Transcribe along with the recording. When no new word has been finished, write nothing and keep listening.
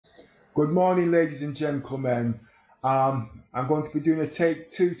Good morning, ladies and gentlemen. I'm going to be doing a take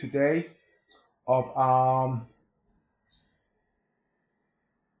 2 today of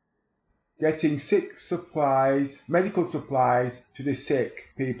getting sick supplies, medical supplies to the sick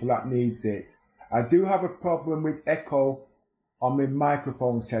people that needs it. I do have a problem with echo on my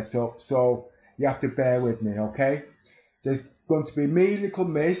microphone setup, so you have to bear with me, okay? There's going to be me, Little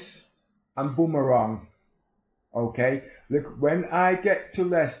Miss, and Boomerang, okay? Look, when I get to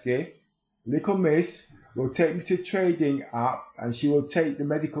Lesky, Little Miss will take me to trading app and she will take the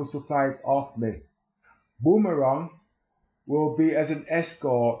medical supplies off me. Boomerang will be as an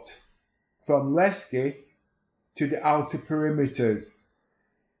escort from Lesky to the outer perimeters.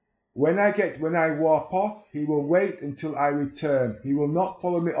 When I warp off, he will wait until I return. He will not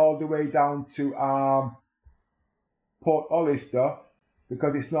follow me all the way down to Port Hollister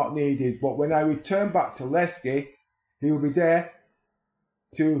because it's not needed. But when I return back to Lesky, he will be there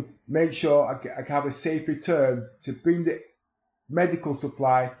to make sure I can have a safe return to bring the medical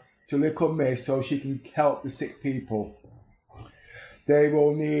supply to Little Miss so she can help the sick people. They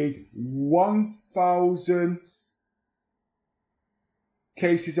will need 1,000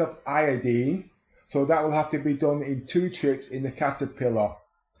 cases of iodine, so that will have to be done in 2 trips in the Caterpillar.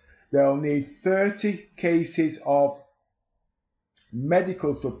 They'll need 30 cases of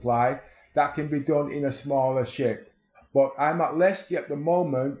medical supply that can be done in a smaller ship. But I'm at Lesky at the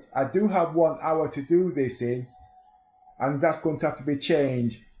moment. I do have 1 hour to do this in, and that's going to have to be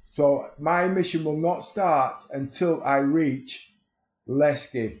changed. So my mission will not start until I reach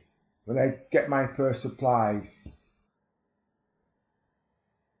Lesky, when I get my first supplies.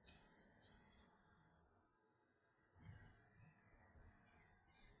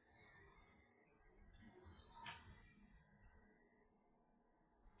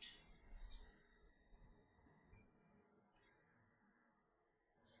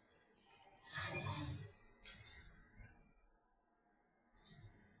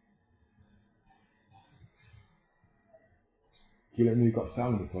 Do you let me know you've got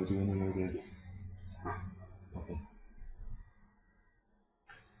sound up, or do you want to know this? Okay.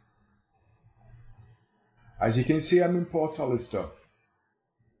 As you can see, I'm in Port Hollister.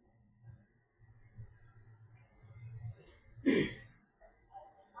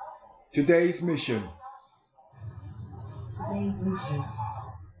 Today's mission.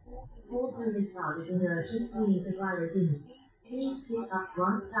 Port Hollister is an urgent need of iodine. Please pick up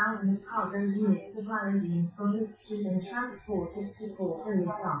 1,000 cargo units of iodine from Ipswich and transport it to Port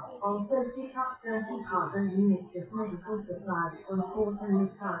Hollister. Also pick up 30 cargo units of medical supplies from Port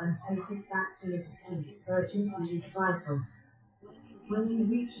Hollister and take it back to Ipswich. Urgency is vital. When you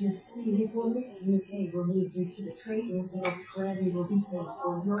reach Ipswich, Little Miss UK will lead you to the trading kiosk where you will be paid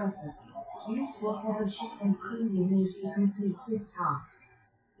for your efforts. Use whatever ship and crew you need to complete this task.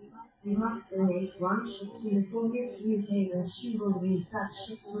 You must donate 1 ship to Little Miss UK and she will use that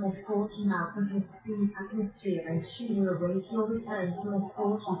ship to escort you out of Ipswich's atmosphere and she will await your return to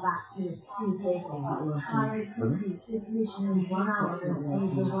escort you back to Ipswich safely. Try and complete this mission in 1 hour and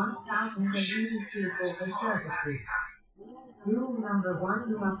pay the 1,000 AUEC for the services. Rule number 1: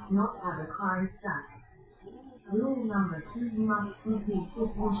 you must not have a crime stat. Rule number 2: you must complete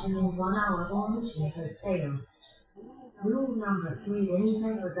this mission in 1 hour or mission has failed. Rule number 3: any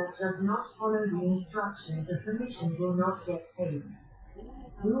member that does not follow the instructions of the mission will not get paid.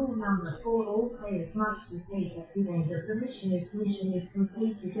 Rule number 4: all players must be paid at the end of the mission if mission is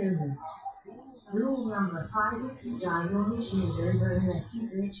completed only. Rule number 5: if you die, your mission is over unless you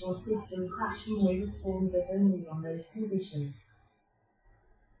glitch or system crash. You may respawn, but only on those conditions.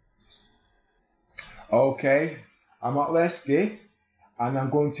 Okay, I'm at Lesky, and I'm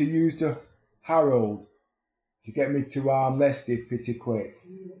going to use the Harold to get me to Lesky pretty quick.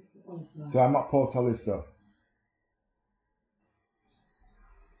 So I'm at Port Hollister.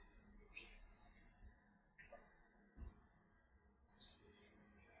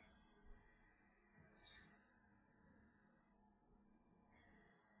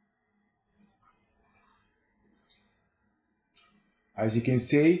 As you can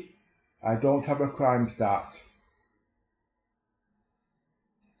see, I don't have a crime stat.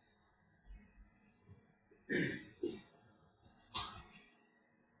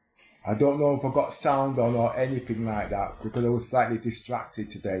 I don't know if I've got sound on or anything like that because I was slightly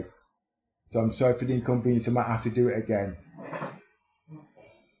distracted today. So I'm sorry for the inconvenience, I might have to do it again.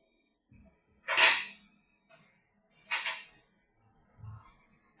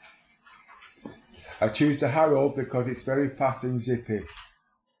 I choose the Harold because it's very fast and zippy.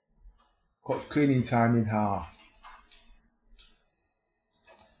 Cuts cleaning time in half.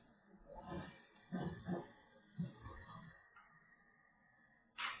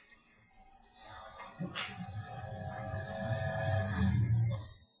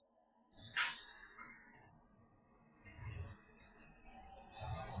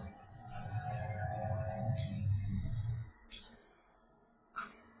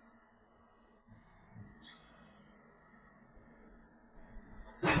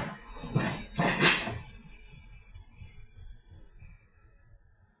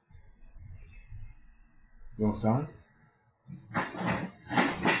 No sound.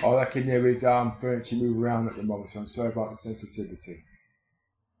 All I can hear is furniture move around at the moment, so I'm sorry about the sensitivity.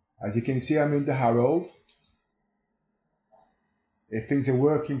 As you can see, I'm in the Harold. If things are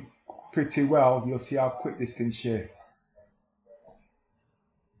working pretty well, you'll see how quick this can shift.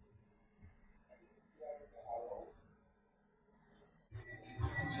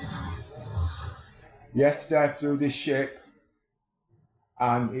 Yesterday I flew this ship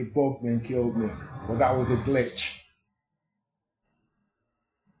and it bugged me and killed me, but that was a glitch.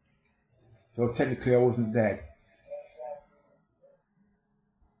 So technically I wasn't dead.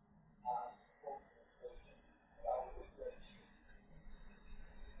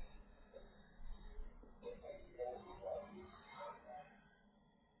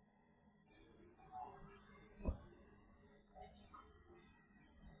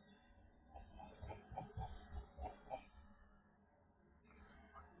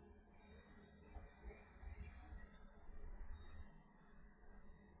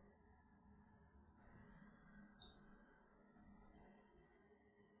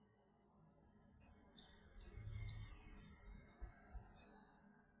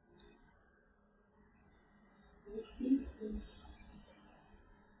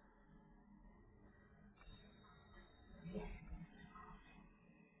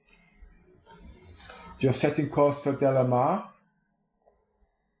 Just setting course for Delamar.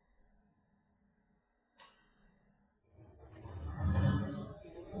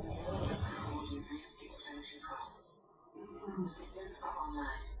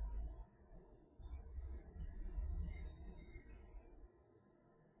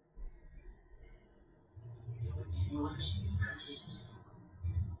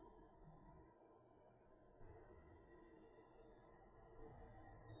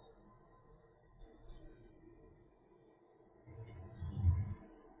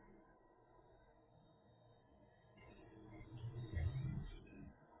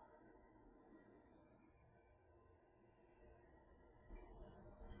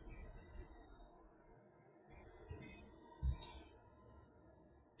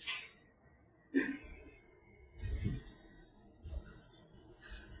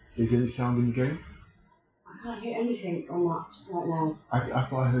 Is any sound in the game? I can't hear anything on that right now. I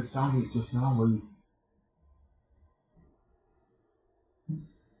thought I heard sound just now. Were you?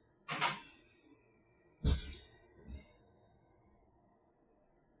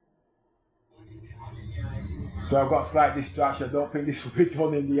 So I've got slight distraction. I don't think this will be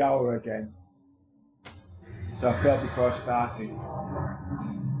done in the hour again. So I felt before starting.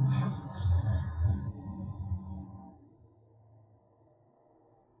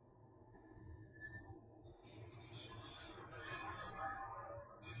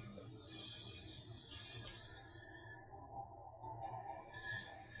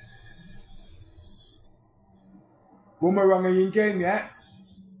 Boomerang, are you in game yet?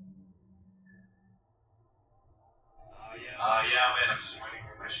 Yeah, man, I'm just waiting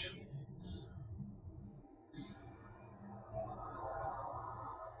for my ship.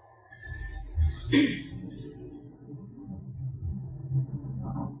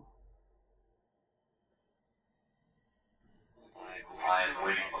 I'm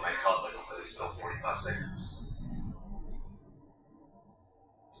waiting for my cutlass, but it's still 45 seconds.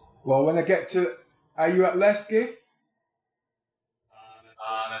 Well, when I get to... Are you at Lesky?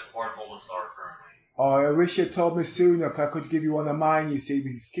 I'm at Port Bolasar currently. Oh, I wish you told me sooner, because I could give you one of mine, you see.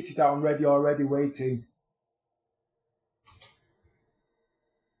 It's kitted out and ready already, waiting.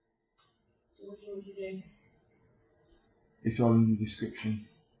 What do you want to do? It's all in the description.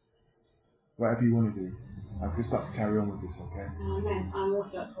 Whatever you want to do. I've just got to carry on with this, okay? I'm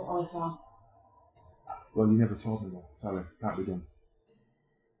also at Port Bolasar. Well, you never told me that. Sorry, can't be done.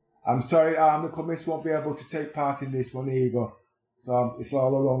 I'm sorry, the commiss won't be able to take part in this one either. So it's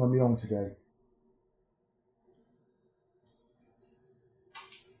all alone on my own today.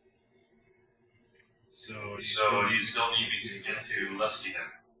 So you still need me to get to Lusky then?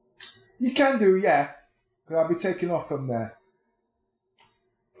 You can do, yeah. Because I'll be taking off from there.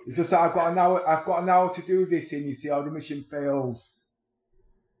 It's just that I've got an hour to do this in, you see, or the mission fails.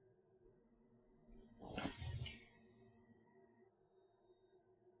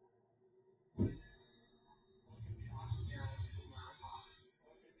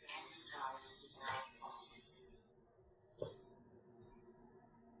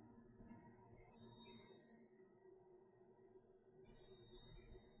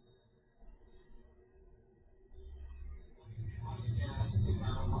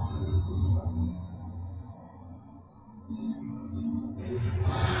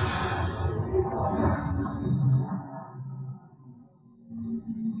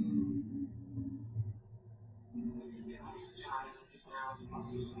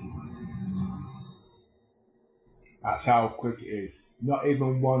 That's how quick it is. Not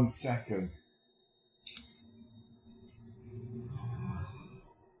even 1 second.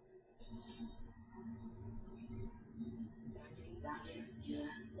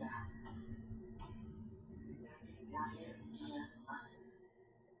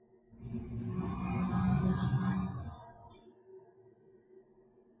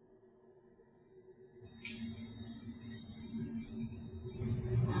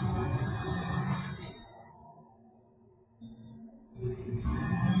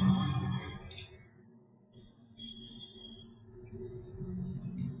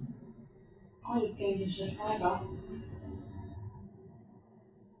 I have gained a subscriber.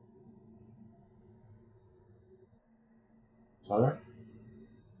 Sorry?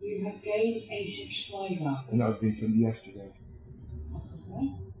 You have gained a subscriber. And that would be from yesterday. That's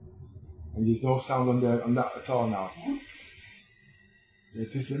okay. And there's no sound on that at all now. Yeah. Yeah,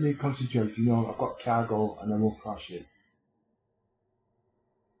 just let me concentrate. You know, I've got cargo and then we'll crash it.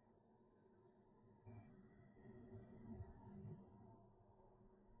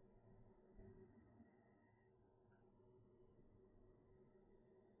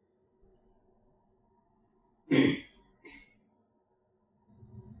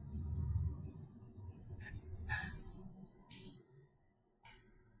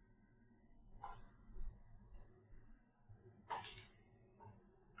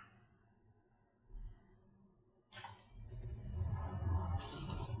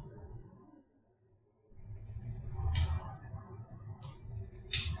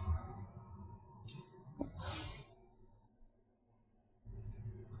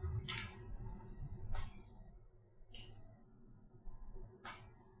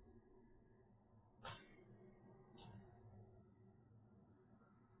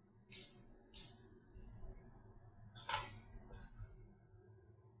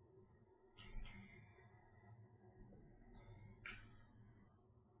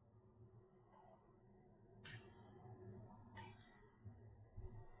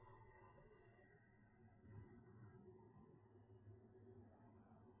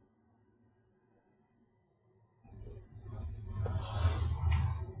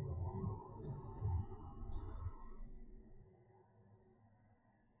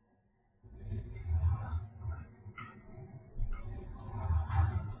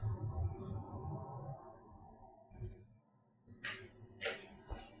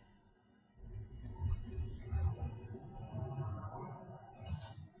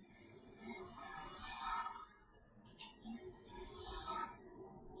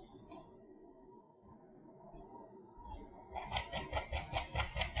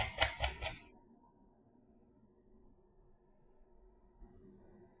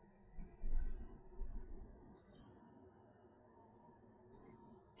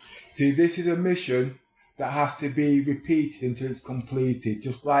 See, this is a mission that has to be repeated until it's completed,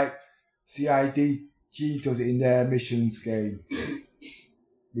 just like CIDG does it in their missions game.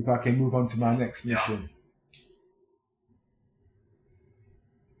 If I can move on to my next mission.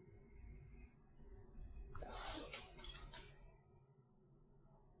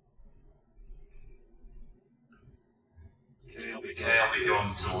 Okay, I'll be going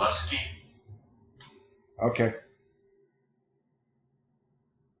to the left ski. Okay.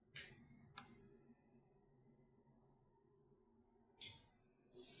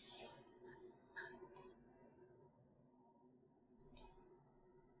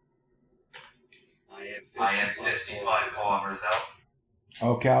 I am 55 kilometers out.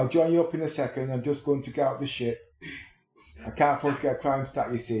 Okay, I'll join you up in a second. I'm just going to get out the ship. I can't afford to get a crime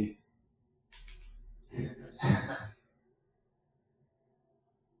stat, you see.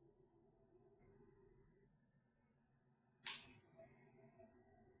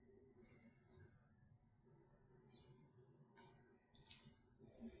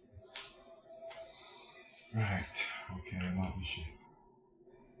 Right. Okay, I'm out the ship.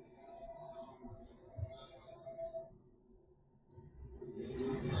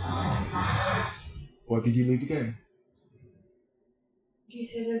 What did you leave again? You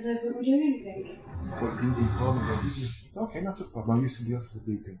said there's no point doing anything. What did you inform me then, did you? It's okay, not a problem. I'll use somebody else as a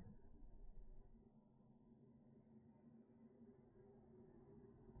beacon.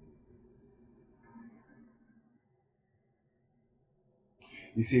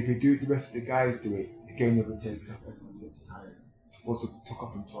 You see, if you do it, the rest of the guys do it, the game never takes up, everyone gets tired. It's supposed to tuck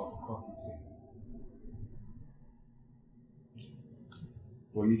up and 12 o'clock, you see.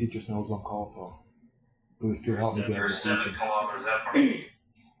 What you did just now was on call for. But it still helped me get You're the 7 beacon. kilometers out from me.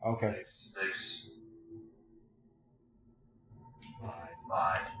 Okay. 6, 5,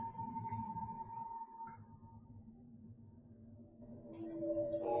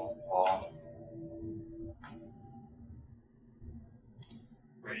 4,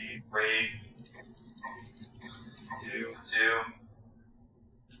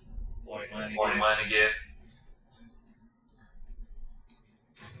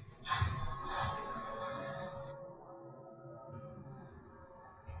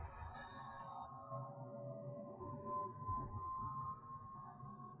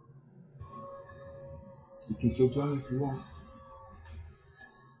 can still join if you want.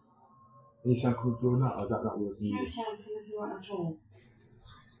 Any sound coming through on that, or is that not working? No sound coming through at all.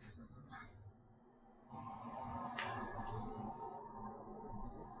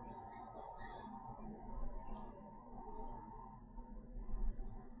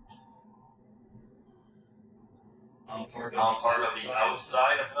 I'm part of the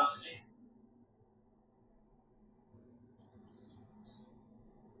outside of Dusty.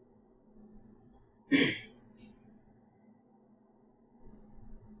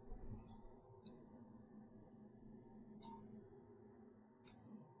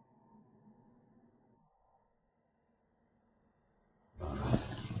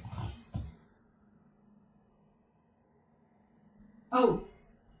 Oh!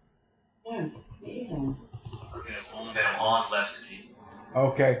 No, it is on. Okay, I'm on Lesky.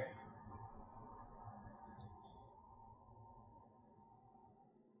 Okay.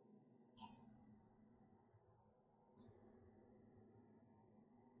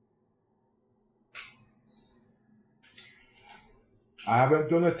 I haven't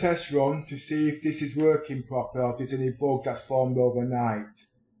done a test run to see if this is working properly or if there's any bugs that's formed overnight.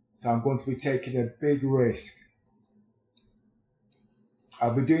 So I'm going to be taking a big risk.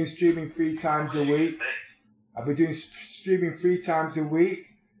 I'll be doing streaming 3 times a week. I'll be doing streaming 3 times a week.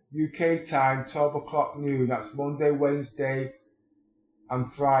 UK time, 12 o'clock noon. That's Monday, Wednesday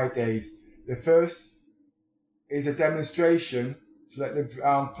and Fridays. The first is a demonstration to let the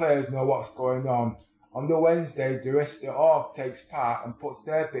players know what's going on. On the Wednesday, the rest of the org takes part and puts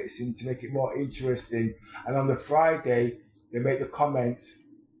their bits in to make it more interesting. And on the Friday, they make the comments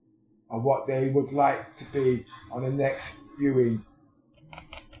on what they would like to be on the next viewing.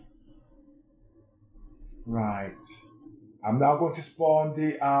 Right. I'm now going to spawn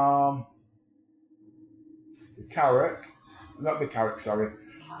the carrot. Not the carrot, sorry.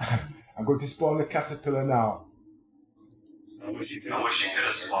 I'm going to spawn the caterpillar now. I wish you could have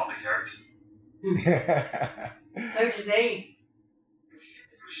swapped the character. So does he.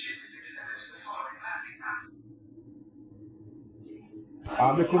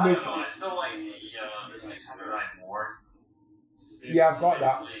 I still like the 609 more. Yeah, I've got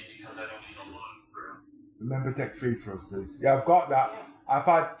that. Because I don't need a lot of room. Remember deck 3 for us, please. Yeah, I've got that. I've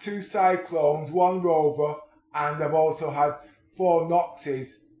had 2 cyclones, 1 rover, and I've also had 4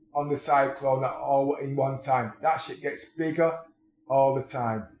 Noxes on the cyclone all in one time. That shit gets bigger all the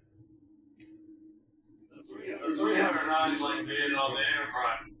time. The 309 is like being on the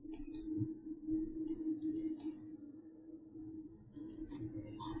aircraft.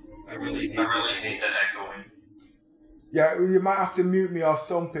 I really hate that echoing. Yeah, you might have to mute me or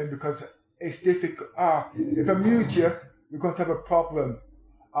something because it's difficult. If I mute you, we're going to have a problem.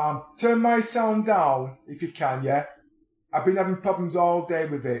 Turn my sound down if you can, yeah? I've been having problems all day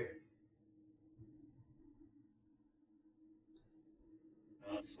with it.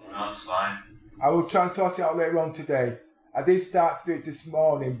 That's fine. I will try and sort it out later on today. I did start to do it this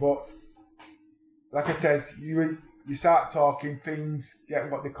morning, but like I said, you start talking, things get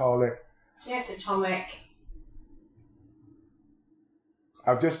what they call it. Yes, atomic.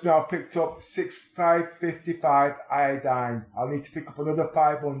 I've just now picked up 6555 iodine. I'll need to pick up another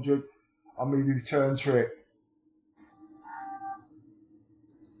 500 on my return trip.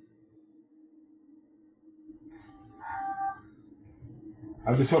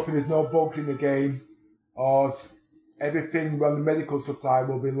 I'm just hoping there's no bugs in the game, or everything on the medical supply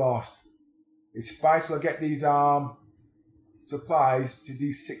will be lost. It's vital to get these supplies to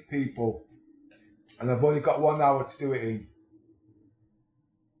these sick people, and I've only got 1 hour to do it in.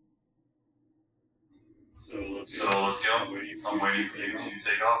 So let's go. I'm waiting for you to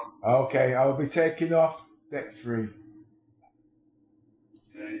take off. Okay, I will be taking off deck 3.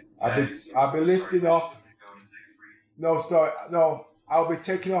 Okay. I'll be lifting off. No, I'll be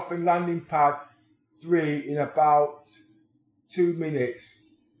taking off in landing pad 3 in about 2 minutes.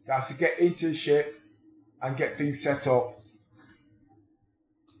 That's to get into the ship and get things set up.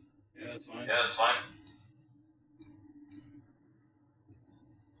 Yeah, that's fine. Yeah, that's fine.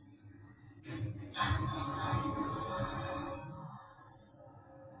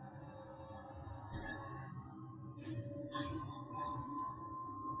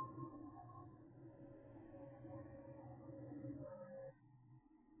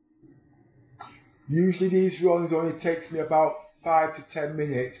 Usually these runs only takes me about 5 to 10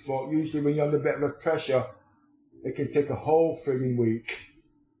 minutes, but usually when you're under a bit of pressure, it can take a whole frigging week.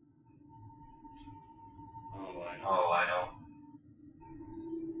 Oh, I know.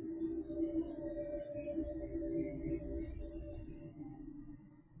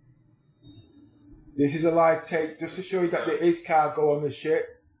 This is a live take just to show you that there is cargo on the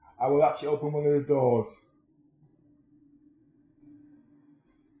ship. I will actually open one of the doors.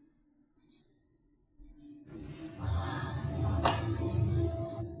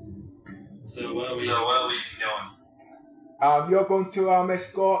 So where are we going? You're going to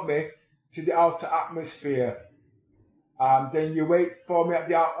escort me to the outer atmosphere. Then you wait for me at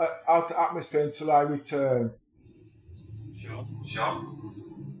the outer atmosphere until I return. Sure.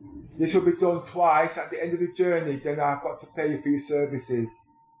 This will be done twice at the end of the journey, then I've got to pay you for your services.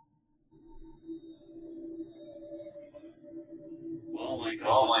 Well, my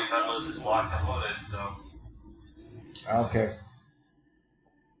cutlass is locked and loaded, so... Okay.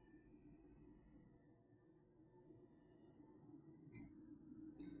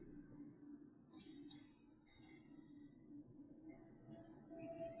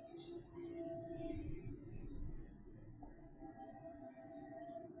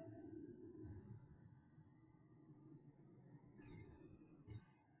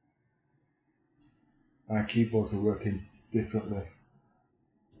 My keyboards are working differently.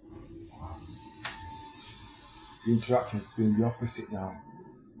 The interaction's doing the opposite now.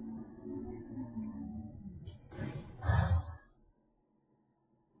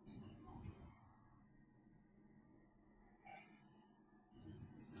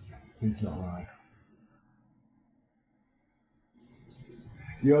 It's not right.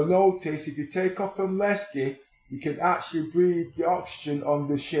 You'll notice if you take off from Lesky, you can actually breathe the oxygen on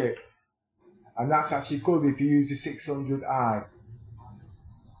the ship. And that's actually good if you use the 600i.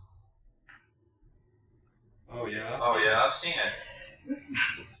 Oh yeah, I've seen it.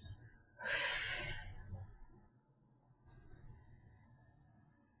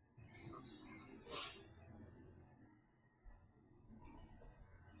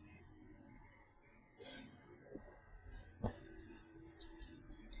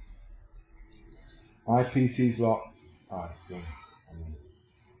 My PC's locked. Ah, it's done.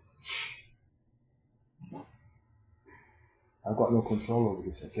 I've got no control over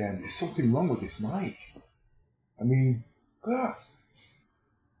this again. There's something wrong with this mic. I mean, look at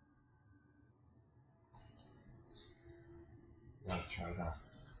that. Right, try that.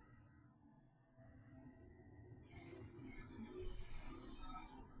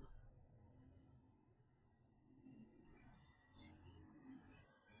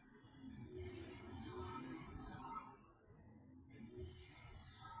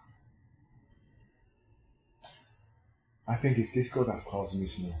 I think it's Discord that's causing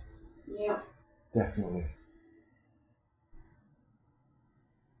this now. Yep. Definitely.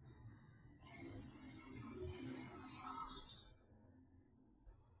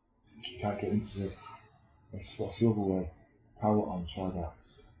 Can't get into this. What's the other way? Power on, try that.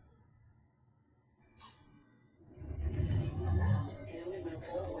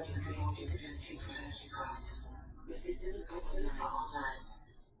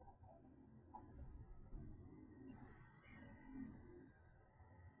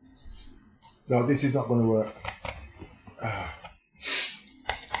 No, this is not going to work.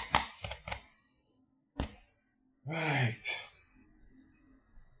 Right.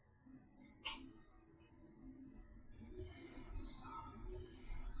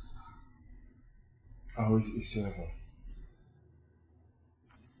 Oh, is it the server?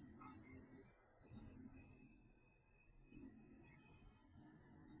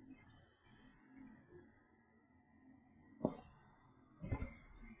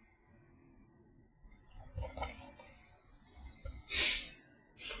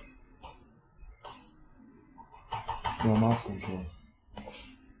 No mouse control.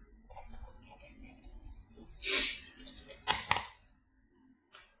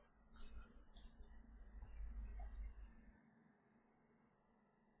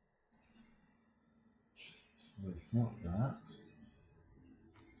 No, it's not that.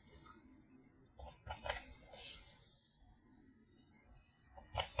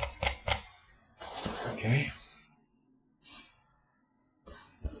 Okay.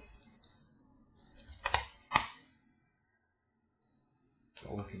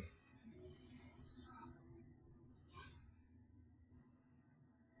 Not working.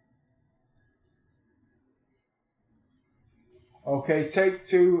 Okay, take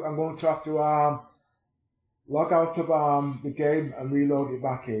two. I'm going to have to log out of the game and reload it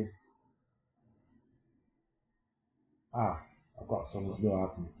back in. I've got some. No, I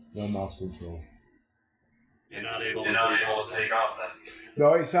haven't. No mouse control. You're not able to take off then.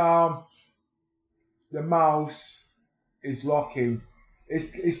 No, it's the mouse is locking.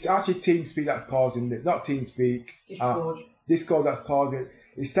 It's actually TeamSpeak that's causing it, not TeamSpeak. Discord. Discord that's causing it.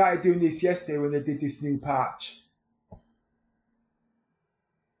 It started doing this yesterday when they did this new patch.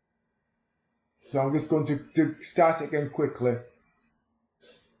 So I'm just going to start it again quickly.